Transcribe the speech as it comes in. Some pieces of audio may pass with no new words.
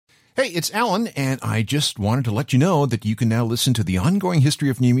Hey, it's Alan, and I just wanted to let you know that you can now listen to the ongoing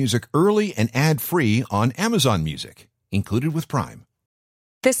history of new music early and ad-free on Amazon Music, included with Prime.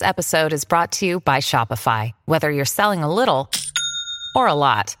 This episode is brought to you by Shopify. Whether you're selling a little or a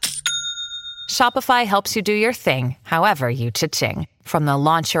lot, Shopify helps you do your thing, however you cha-ching. From the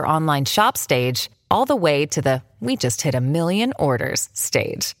launch your online shop stage, all the way to the we just hit 1 million orders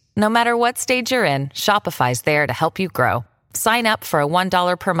stage. No matter what stage you're in, Shopify's there to help you grow. Sign up for a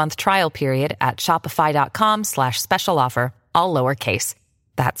 $1 per month trial period at shopify.com/special offer, all lowercase.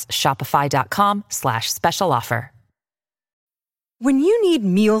 That's shopify.com/special offer. When you need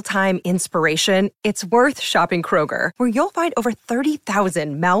mealtime inspiration, it's worth shopping Kroger, where you'll find over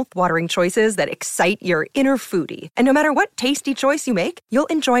 30,000 mouth-watering choices that excite your inner foodie. And no matter what tasty choice you make, you'll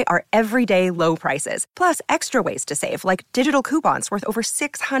enjoy our everyday low prices, plus extra ways to save, like digital coupons worth over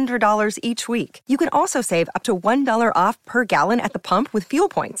 $600 each week. You can also save up to $1 off per gallon at the pump with fuel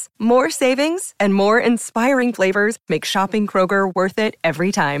points. More savings and more inspiring flavors make shopping Kroger worth it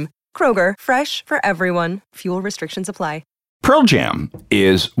every time. Kroger, fresh for everyone. Fuel restrictions apply. Pearl Jam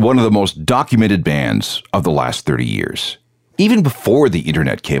is one of the most documented bands of the last 30 years. Even before the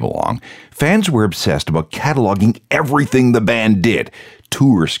internet came along, fans were obsessed about cataloging everything the band did.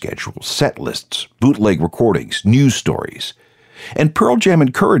 Tour schedules, set lists, bootleg recordings, news stories. And Pearl Jam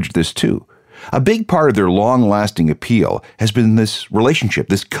encouraged this too. A big part of their long-lasting appeal has been this relationship,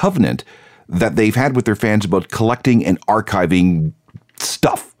 this covenant that they've had with their fans about collecting and archiving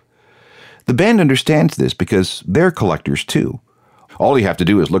stuff. The band understands this because they're collectors too. All you have to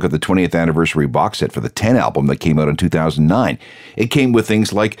do is look at the 20th anniversary box set for the 10 album that came out in 2009. It came with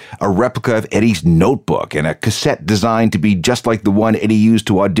things like a replica of Eddie's notebook and a cassette designed to be just like the one Eddie used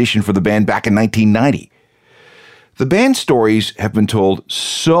to audition for the band back in 1990. The band's stories have been told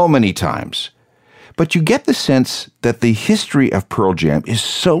so many times, but you get the sense that the history of Pearl Jam is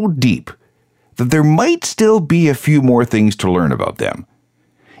so deep that there might still be a few more things to learn about them.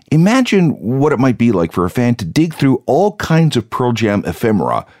 Imagine what it might be like for a fan to dig through all kinds of Pearl Jam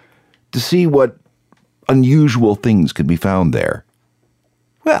ephemera to see what unusual things could be found there.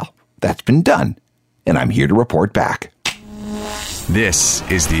 Well, that's been done, and I'm here to report back. This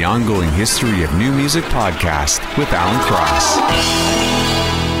is the Ongoing History of New Music podcast with Alan Cross.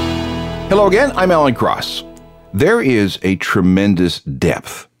 Hello again, I'm Alan Cross. There is a tremendous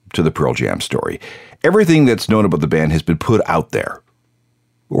depth to the Pearl Jam story. Everything that's known about the band has been put out there.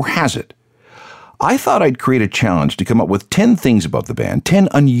 Or has it? I thought I'd create a challenge to come up with 10 things about the band, 10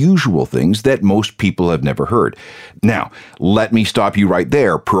 unusual things that most people have never heard. Now, let me stop you right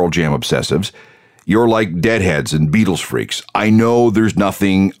there, Pearl Jam obsessives. You're like Deadheads and Beatles freaks. I know there's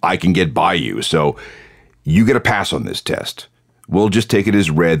nothing I can get by you, so you get a pass on this test. We'll just take it as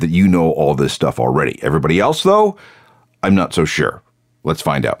read that you know all this stuff already. Everybody else, though, I'm not so sure. Let's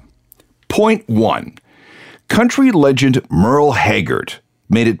find out. Point 1. Country legend Merle Haggard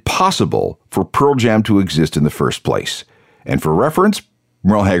made it possible for Pearl Jam to exist in the first place. And for reference,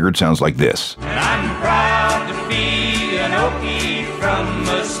 Merle Haggard sounds like this. And I'm proud to be an Okie from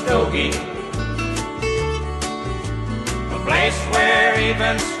Muskogee, a place where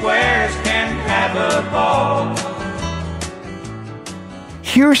even squares can have a ball.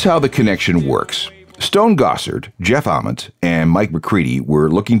 Here's how the connection works. Stone Gossard, Jeff Ament, and Mike McCready were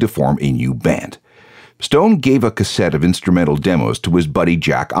looking to form a new band. Stone gave a cassette of instrumental demos to his buddy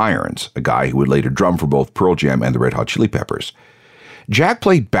Jack Irons, a guy who would later drum for both Pearl Jam and the Red Hot Chili Peppers. Jack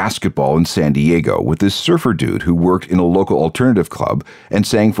played basketball in San Diego with this surfer dude who worked in a local alternative club and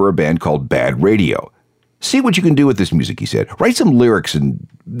sang for a band called Bad Radio. See what you can do with this music, he said. Write some lyrics and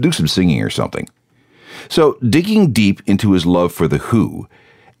do some singing or something. So, digging deep into his love for The Who,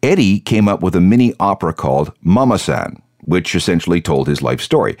 Eddie came up with a mini opera called Mama San, which essentially told his life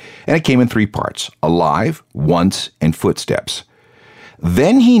story. And it came in 3 parts: Alive, Once, and Footsteps.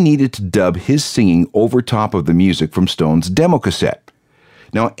 Then he needed to dub his singing over top of the music from Stone's demo cassette.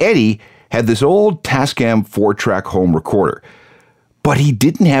 Now, Eddie had this old Tascam 4-track home recorder, but he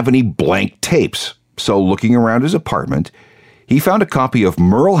didn't have any blank tapes. So looking around his apartment, he found a copy of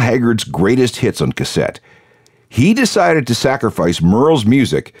Merle Haggard's greatest hits on cassette. He decided to sacrifice Merle's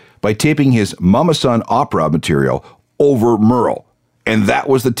music by taping his Mama San opera material over Merle. And that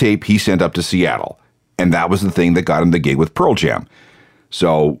was the tape he sent up to Seattle. And that was the thing that got him the gig with Pearl Jam.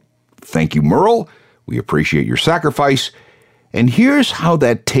 So, thank you, Merle. We appreciate your sacrifice. And here's how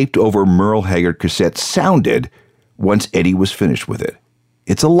that taped over Merle Haggard cassette sounded once Eddie was finished with it.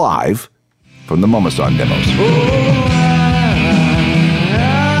 It's Alive from the Mama San demos.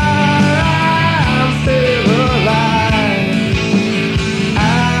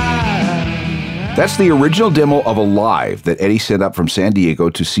 That's the original demo of Alive that Eddie sent up from San Diego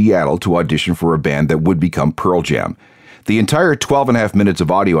to Seattle to audition for a band that would become Pearl Jam. The entire 12.5 minutes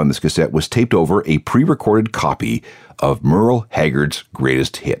of audio on this cassette was taped over a pre-recorded copy of Merle Haggard's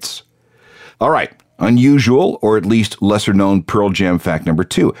greatest hits. All right, unusual or at least lesser-known Pearl Jam fact number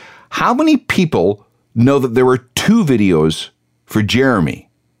 2. How many people know that there were 2 videos for Jeremy?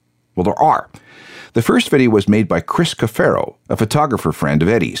 Well, there are. The first video was made by Chris Cafaro, a photographer friend of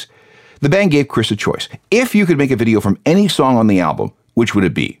Eddie's. The band gave Chris a choice. If you could make a video from any song on the album, which would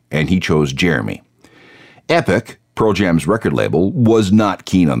it be? And he chose Jeremy. Epic, Pearl Jam's record label, was not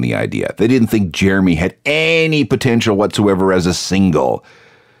keen on the idea. They didn't think Jeremy had any potential whatsoever as a single.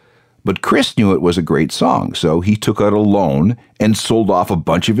 But Chris knew it was a great song, so he took out a loan and sold off a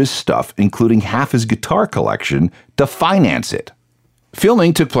bunch of his stuff, including half his guitar collection, to finance it.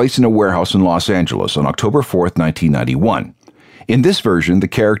 Filming took place in a warehouse in Los Angeles on October 4th, 1991. In this version, the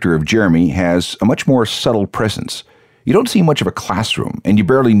character of Jeremy has a much more subtle presence. You don't see much of a classroom, and you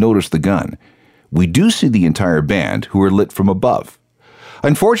barely notice the gun. We do see the entire band, who are lit from above.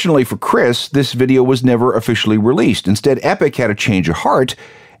 Unfortunately for Chris, this video was never officially released. Instead, Epic had a change of heart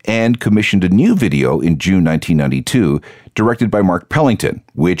and commissioned a new video in June 1992, directed by Mark Pellington,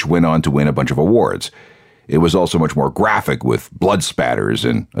 which went on to win a bunch of awards. It was also much more graphic, with blood spatters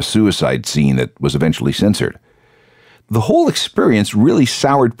and a suicide scene that was eventually censored. The whole experience really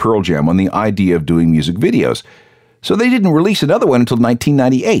soured Pearl Jam on the idea of doing music videos, so they didn't release another one until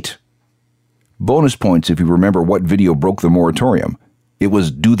 1998. Bonus points if you remember what video broke the moratorium. It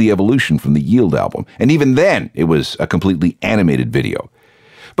was Do the Evolution from the Yield album, and even then it was a completely animated video.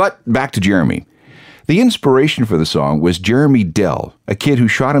 But back to Jeremy. The inspiration for the song was Jeremy Dell, a kid who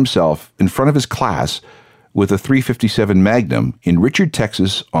shot himself in front of his class with a .357 Magnum in Richard,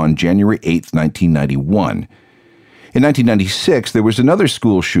 Texas on January 8, 1991. In 1996, there was another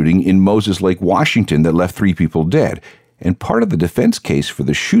school shooting in Moses Lake, Washington that left 3 people dead. And part of the defense case for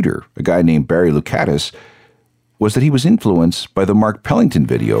the shooter, a guy named Barry Lukatis, was that he was influenced by the Mark Pellington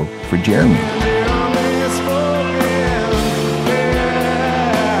video for Jeremy.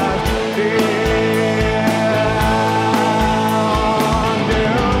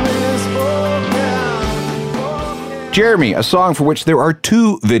 Jeremy, a song for which there are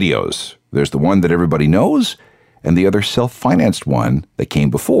 2 videos. There's the one that everybody knows, and the other self-financed one that came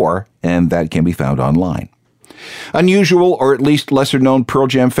before, and that can be found online. Unusual, or at least lesser-known Pearl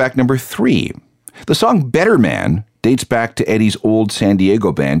Jam fact number 3. The song Better Man dates back to Eddie's old San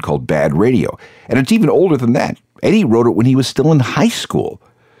Diego band called Bad Radio, and it's even older than that. Eddie wrote it when he was still in high school.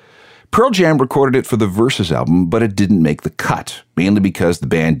 Pearl Jam recorded it for the Versus album, but it didn't make the cut, mainly because the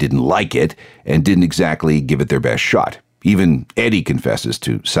band didn't like it and didn't exactly give it their best shot. Even Eddie confesses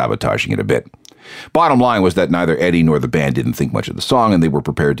to sabotaging it a bit. Bottom line was that neither Eddie nor the band didn't think much of the song, and they were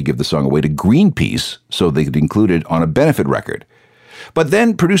prepared to give the song away to Greenpeace so they could include it on a benefit record. But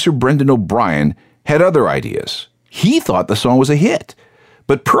then producer Brendan O'Brien had other ideas. He thought the song was a hit,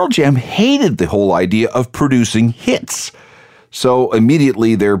 but Pearl Jam hated the whole idea of producing hits. So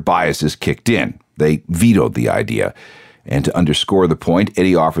immediately their biases kicked in. They vetoed the idea. And to underscore the point,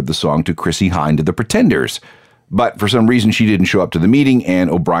 Eddie offered the song to Chrissie Hynde of the Pretenders. But for some reason, she didn't show up to the meeting, and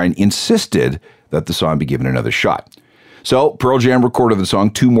O'Brien insisted that the song be given another shot. So Pearl Jam recorded the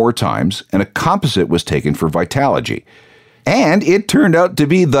song 2 more times, and a composite was taken for Vitalogy. And it turned out to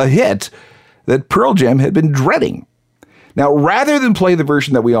be the hit that Pearl Jam had been dreading. Now, rather than play the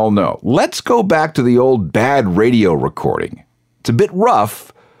version that we all know, let's go back to the old Bad Radio recording. It's a bit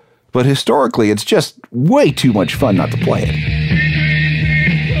rough, but historically, it's just way too much fun not to play it.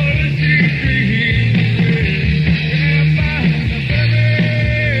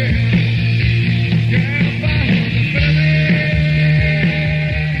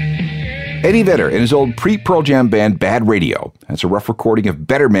 Eddie Vedder and his old pre-Pearl Jam band Bad Radio. That's a rough recording of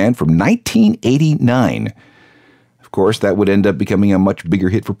Better Man from 1989. Of course, that would end up becoming a much bigger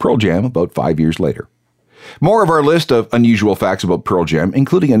hit for Pearl Jam about 5 years later. More of our list of unusual facts about Pearl Jam,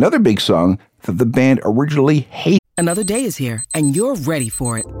 including another big song that the band originally hated. Another day is here, and you're ready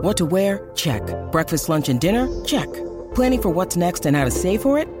for it. What to wear? Check. Breakfast, lunch, and dinner? Check. Planning for what's next and how to save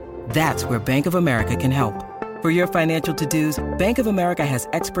for it? That's where Bank of America can help. For your financial to-dos, Bank of America has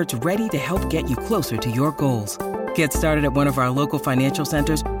experts ready to help get you closer to your goals. Get started at one of our local financial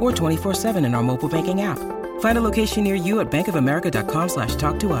centers or 24/7 in our mobile banking app. Find a location near you at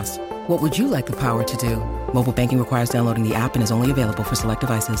bankofamerica.com/talktous. What would you like the power to do? Mobile banking requires downloading the app and is only available for select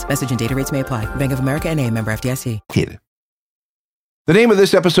devices. Message and data rates may apply. Bank of America N.A., member FDIC. The name of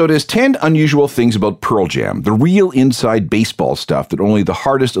this episode is 10 Unusual Things About Pearl Jam, the real inside baseball stuff that only the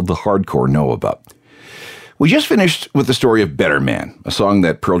hardest of the hardcore know about. We just finished with the story of Better Man, a song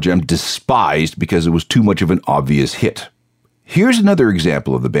that Pearl Jam despised because it was too much of an obvious hit. Here's another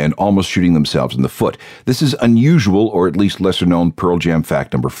example of the band almost shooting themselves in the foot. This is unusual, or at least lesser-known Pearl Jam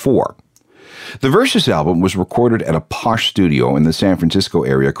fact number 4. The Versus album was recorded at a posh studio in the San Francisco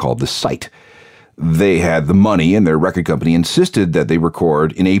area called The Site. They had the money, and their record company insisted that they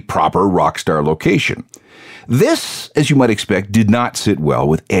record in a proper rock star location. This, as you might expect, did not sit well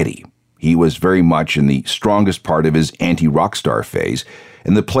with Eddie. He was very much in the strongest part of his anti-rock star phase,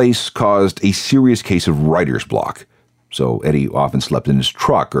 and the place caused a serious case of writer's block. So Eddie often slept in his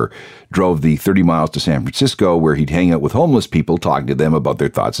truck or drove the 30 miles to San Francisco where he'd hang out with homeless people talking to them about their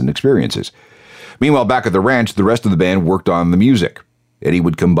thoughts and experiences. Meanwhile, back at the ranch, the rest of the band worked on the music. Eddie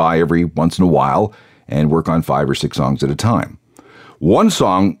would come by every once in a while and work on 5 or 6 songs at a time. One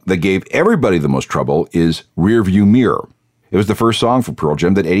song that gave everybody the most trouble is Rearview Mirror. It was the first song for Pearl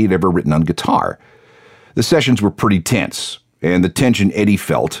Jam that Eddie had ever written on guitar. The sessions were pretty tense, and the tension Eddie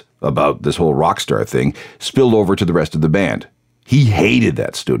felt about this whole rock star thing spilled over to the rest of the band. He hated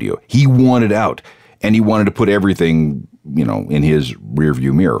that studio. He wanted out, and he wanted to put everything, in his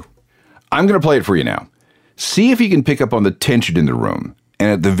rearview mirror. I'm going to play it for you now. See if you can pick up on the tension in the room,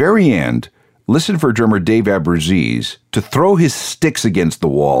 and at the very end, listen for drummer Dave Abruzzese to throw his sticks against the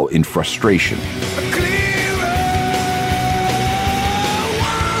wall in frustration.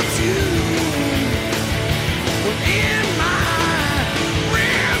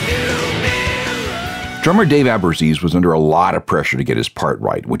 Drummer Dave Abruzzese was under a lot of pressure to get his part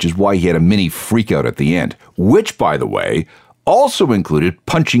right, which is why he had a mini freakout at the end, which, by the way, also included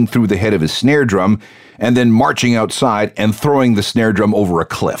punching through the head of his snare drum and then marching outside and throwing the snare drum over a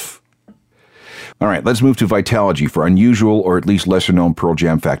cliff. All right, let's move to Vitalogy for unusual or at least lesser-known Pearl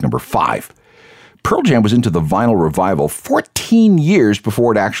Jam fact number 5. Pearl Jam was into the vinyl revival 14 years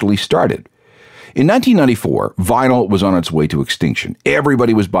before it actually started. In 1994, vinyl was on its way to extinction.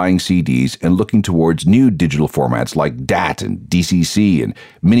 Everybody was buying CDs and looking towards new digital formats like DAT and DCC and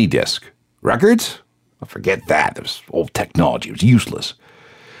minidisc. Records? Well, forget that. It was old technology. It was useless.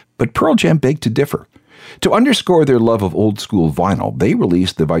 But Pearl Jam begged to differ. To underscore their love of old-school vinyl, they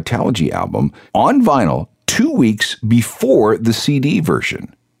released the Vitalogy album on vinyl 2 weeks before the CD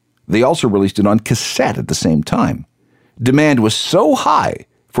version. They also released it on cassette at the same time. Demand was so high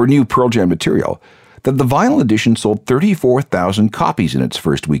for new Pearl Jam material that the vinyl edition sold 34,000 copies in its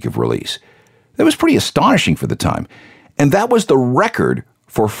first week of release. That was pretty astonishing for the time, and that was the record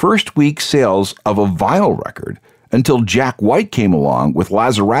for first week sales of a vinyl record until Jack White came along with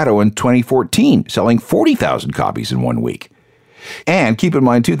Lazzarato in 2014, selling 40,000 copies in 1 week. And keep in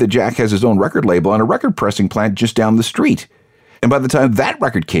mind, too, that Jack has his own record label and a record pressing plant just down the street. And by the time that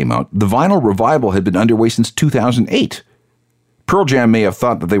record came out, the vinyl revival had been underway since 2008. Pearl Jam may have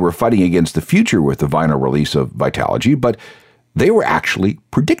thought that they were fighting against the future with the vinyl release of Vitalogy, but they were actually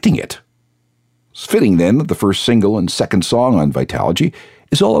predicting it. It's fitting then that the first single and second song on Vitalogy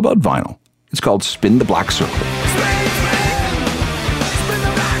is all about vinyl. It's called Spin the Black Circle.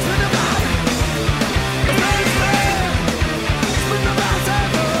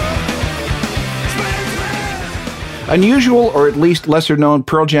 Unusual, or at least lesser-known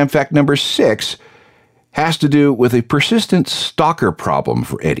Pearl Jam fact number 6 has to do with a persistent stalker problem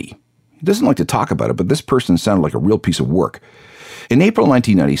for Eddie. He doesn't like to talk about it, but this person sounded like a real piece of work. In April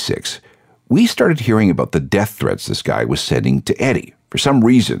 1996, we started hearing about the death threats this guy was sending to Eddie. For some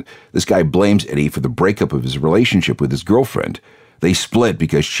reason, this guy blames Eddie for the breakup of his relationship with his girlfriend. They split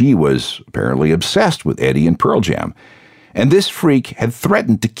because she was apparently obsessed with Eddie and Pearl Jam. And this freak had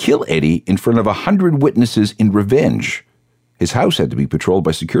threatened to kill Eddie in front of 100 witnesses in revenge. His house had to be patrolled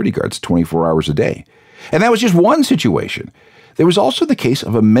by security guards 24 hours a day. And that was just one situation. There was also the case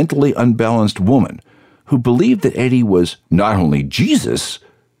of a mentally unbalanced woman who believed that Eddie was not only Jesus,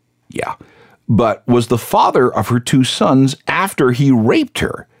 but was the father of her 2 sons after he raped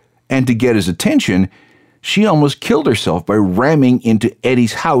her. And to get his attention, she almost killed herself by ramming into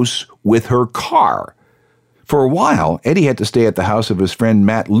Eddie's house with her car. For a while, Eddie had to stay at the house of his friend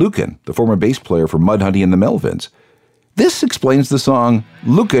Matt Lukin, the former bass player for Mudhoney and the Melvins. This explains the song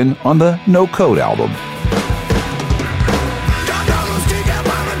Lukin on the No Code album.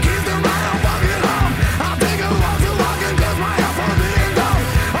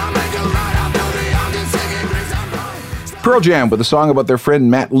 Pearl Jam with a song about their friend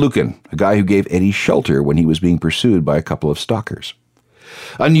Matt Lukin, a guy who gave Eddie shelter when he was being pursued by a couple of stalkers.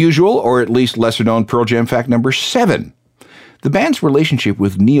 Unusual, or at least lesser-known Pearl Jam fact number 7. The band's relationship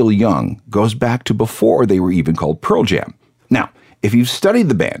with Neil Young goes back to before they were even called Pearl Jam. Now, if you've studied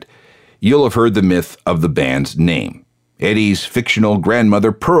the band, you'll have heard the myth of the band's name. Eddie's fictional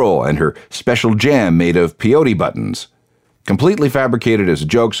grandmother Pearl and her special jam made of peyote buttons. Completely fabricated as a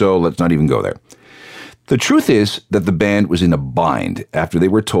joke, so let's not even go there. The truth is that the band was in a bind after they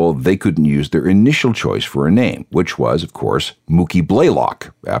were told they couldn't use their initial choice for a name, which was, of course, Mookie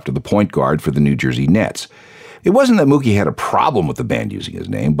Blaylock, after the point guard for the New Jersey Nets. It wasn't that Mookie had a problem with the band using his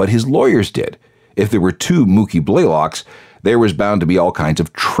name, but his lawyers did. If there were two Mookie Blaylocks, there was bound to be all kinds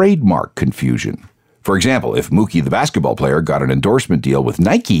of trademark confusion. For example, if Mookie the basketball player got an endorsement deal with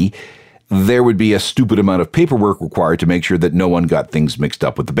Nike, there would be a stupid amount of paperwork required to make sure that no one got things mixed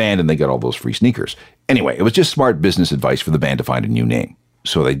up with the band and they got all those free sneakers. Anyway, it was just smart business advice for the band to find a new name.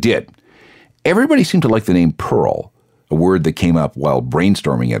 So they did. Everybody seemed to like the name Pearl, a word that came up while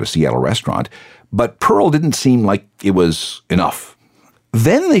brainstorming at a Seattle restaurant, but Pearl didn't seem like it was enough.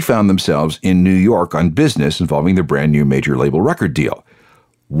 Then they found themselves in New York on business involving their brand new major label record deal.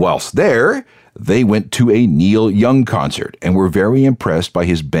 Whilst there, they went to a Neil Young concert and were very impressed by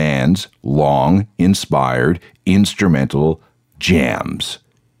his band's long, inspired, instrumental jams.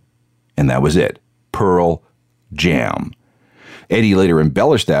 And that was it. Pearl Jam. Eddie later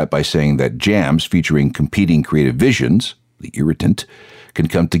embellished that by saying that jams featuring competing creative visions, the irritant, can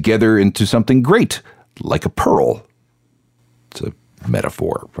come together into something great, like a pearl. It's a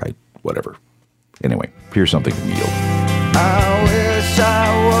metaphor, right? Whatever. Anyway, here's something from Neil. I wish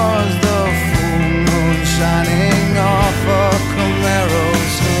I was the full moon shining off a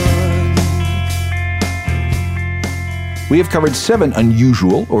Camaro's hood. We have covered 7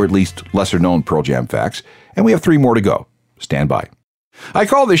 unusual, or at least lesser-known Pearl Jam facts, and we have 3 more to go. Stand by. I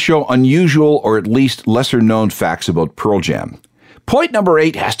call this show Unusual, or at least lesser-known facts about Pearl Jam. Point number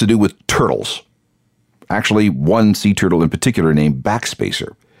 8 has to do with turtles. Actually, one sea turtle in particular named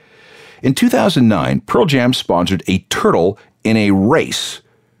Backspacer. In 2009, Pearl Jam sponsored a turtle in a race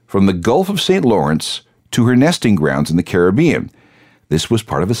from the Gulf of St. Lawrence to her nesting grounds in the Caribbean. This was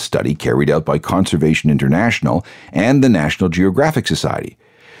part of a study carried out by Conservation International and the National Geographic Society.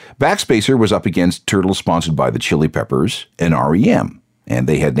 Backspacer was up against turtles sponsored by the Chili Peppers and R.E.M., and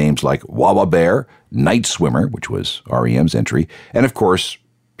they had names like Wawa Bear, Night Swimmer, which was R.E.M.'s entry, and of course,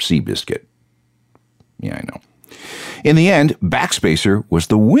 Seabiscuit. Yeah, I know. In the end, Backspacer was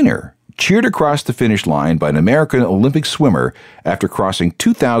the winner, cheered across the finish line by an American Olympic swimmer after crossing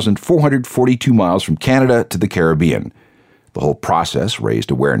 2,442 miles from Canada to the Caribbean. The whole process raised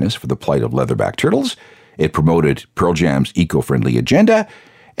awareness for the plight of leatherback turtles, it promoted Pearl Jam's eco-friendly agenda,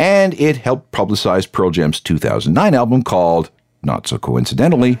 and it helped publicize Pearl Jam's 2009 album called, not so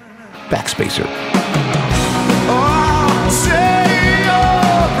coincidentally, Backspacer.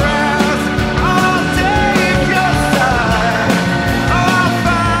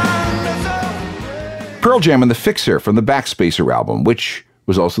 Pearl Jam and the Fixer from the Backspacer album, which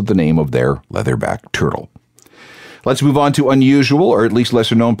was also the name of their leatherback turtle. Let's move on to unusual, or at least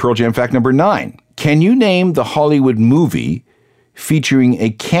lesser-known Pearl Jam fact number 9. Can you name the Hollywood movie featuring a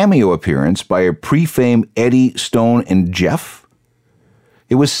cameo appearance by a pre-fame Eddie, Stone, and Jeff?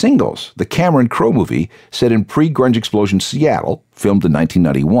 It was Singles, the Cameron Crowe movie set in pre-grunge explosion Seattle, filmed in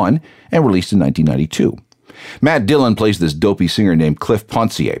 1991 and released in 1992. Matt Dillon plays this dopey singer named Cliff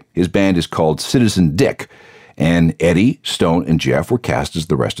Pontier. His band is called Citizen Dick, and Eddie, Stone, and Jeff were cast as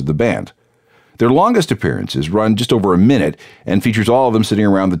the rest of the band. Their longest appearances run just over a minute and features all of them sitting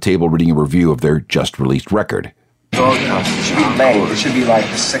around the table reading a review of their just-released record. Doghouse. It should be late. It should be like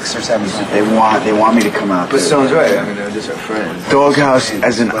 6 or 7. They want me to come out. But Stone's right. I mean, they're just our friends. Doghouse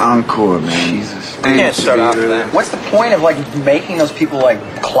as an encore, man. Jesus. We can't start off with that. What's the point of making those people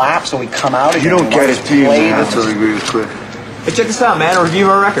clap so we come out again? You don't get it, do you, man? I totally agree with Cliff. Hey, check this out, man. A review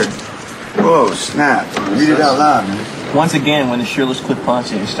of our record. Whoa, snap. Read it out loud, man. Once again, when the shirtless Cliff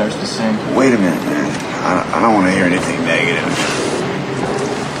Pontier starts to sing. Wait a minute, man. I don't want to hear anything negative.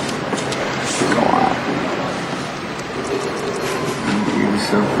 Go on.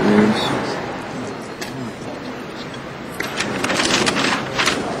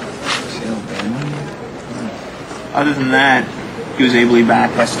 Other than that, he was ably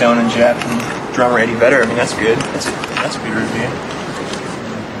backed by Stone and Jeff and drummer Eddie Vedder. I mean, that's good. That's a good review.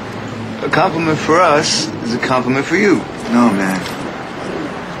 A compliment for us is a compliment for you. No, man.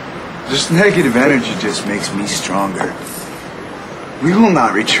 Just negative energy just makes me stronger. We will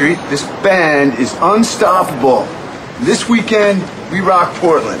not retreat. This band is unstoppable. This weekend, we rock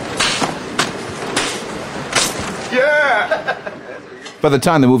Portland. Yeah! By the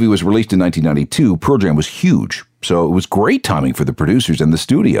time the movie was released in 1992, Pearl Jam was huge, so it was great timing for the producers and the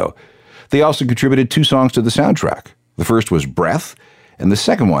studio. They also contributed 2 songs to the soundtrack. The first was Breath, and the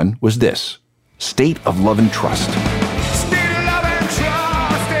second one was this, State of Love and Trust.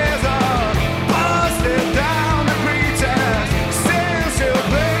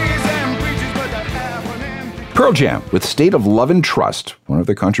 Pearl Jam with State of Love and Trust, one of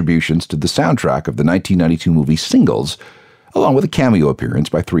their contributions to the soundtrack of the 1992 movie Singles, along with a cameo appearance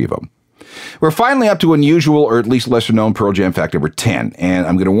by 3 of them. We're finally up to unusual, or at least lesser-known Pearl Jam fact number 10, and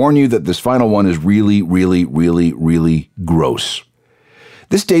I'm going to warn you that this final one is really, really, really, really gross.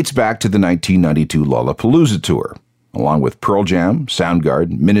 This dates back to the 1992 Lollapalooza tour. Along with Pearl Jam,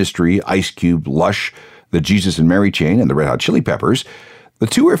 Soundgarden, Ministry, Ice Cube, Lush, the Jesus and Mary Chain, and the Red Hot Chili Peppers, the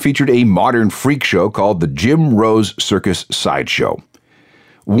tour featured a modern freak show called the Jim Rose Circus Sideshow.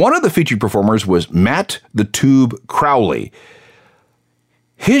 One of the featured performers was Matt the Tube Crowley.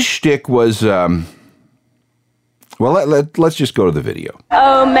 His shtick was, let's just go to the video.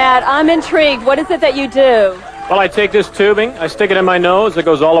 Oh, Matt, I'm intrigued. What is it that you do? Well, I take this tubing, I stick it in my nose, it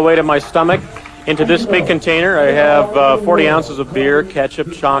goes all the way to my stomach. Into this big container, I have 40 ounces of beer,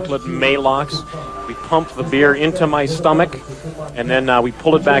 ketchup, chocolate, Maalox. We pump the beer into my stomach, and then we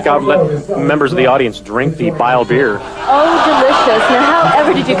pull it back out and let members of the audience drink the bile beer. Oh, delicious. Now,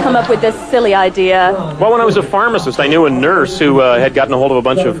 however did you come up with this silly idea? Well, when I was a pharmacist, I knew a nurse who had gotten a hold of a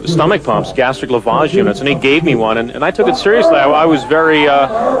bunch of stomach pumps, gastric lavage units, and he gave me one, and I took it seriously. I was very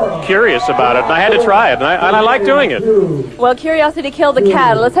curious about it, and I had to try it, and I like doing it. Well, curiosity killed the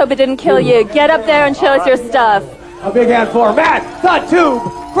cat. Let's hope it didn't kill you. Get up there and show us your stuff. A big hand for Matt the Tube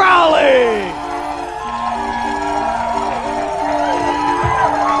Crowley!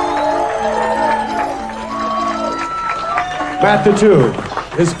 Matt the Tube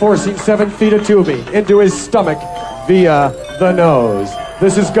is forcing 7 feet of tubing into his stomach via the nose.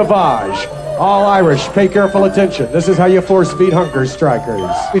 This is gavage. All Irish, pay careful attention. This is how you force feed hunger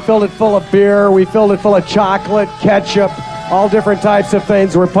strikers. We filled it full of beer. We filled it full of chocolate, ketchup, all different types of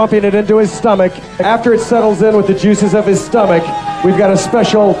things. We're pumping it into his stomach. After it settles in with the juices of his stomach, we've got a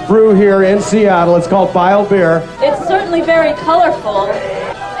special brew here in Seattle. It's called Bile Beer. It's certainly very colorful.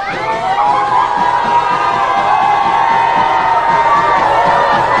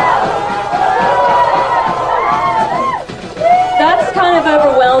 That's kind of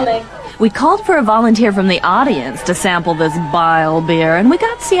overwhelming. We called for a volunteer from the audience to sample this bile beer, and we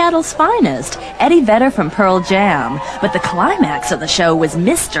got Seattle's finest, Eddie Vedder from Pearl Jam. But the climax of the show was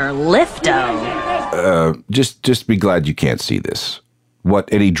Mr. Lifto. Just be glad you can't see this.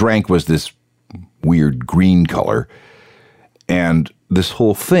 What Eddie drank was this weird green color, and this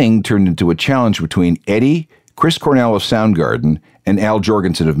whole thing turned into a challenge between Eddie, Chris Cornell of Soundgarden, and Al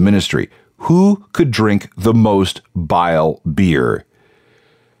Jourgensen of Ministry. Who could drink the most bile beer?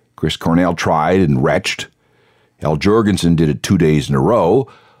 Chris Cornell tried and retched. Al Jourgensen did it 2 days in a row,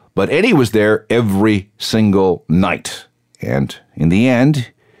 but Eddie was there every single night. And in the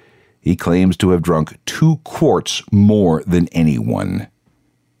end, he claims to have drunk 2 quarts more than anyone.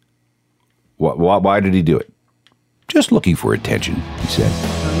 Why did he do it? Just looking for attention, he said.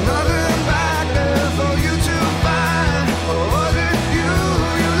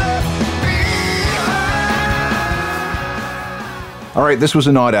 All right, this was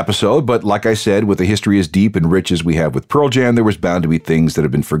an odd episode, but like I said, with a history as deep and rich as we have with Pearl Jam, there was bound to be things that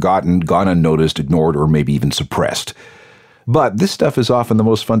have been forgotten, gone unnoticed, ignored, or maybe even suppressed. But this stuff is often the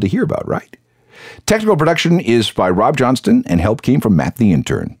most fun to hear about, right? Technical production is by Rob Johnston, and help came from Matt the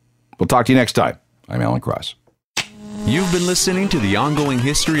Intern. We'll talk to you next time. I'm Alan Cross. You've been listening to the Ongoing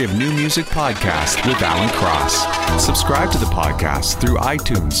History of New Music podcast with Alan Cross. Subscribe to the podcast through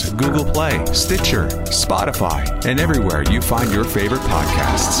iTunes, Google Play, Stitcher, Spotify, and everywhere you find your favorite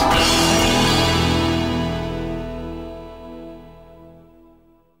podcasts.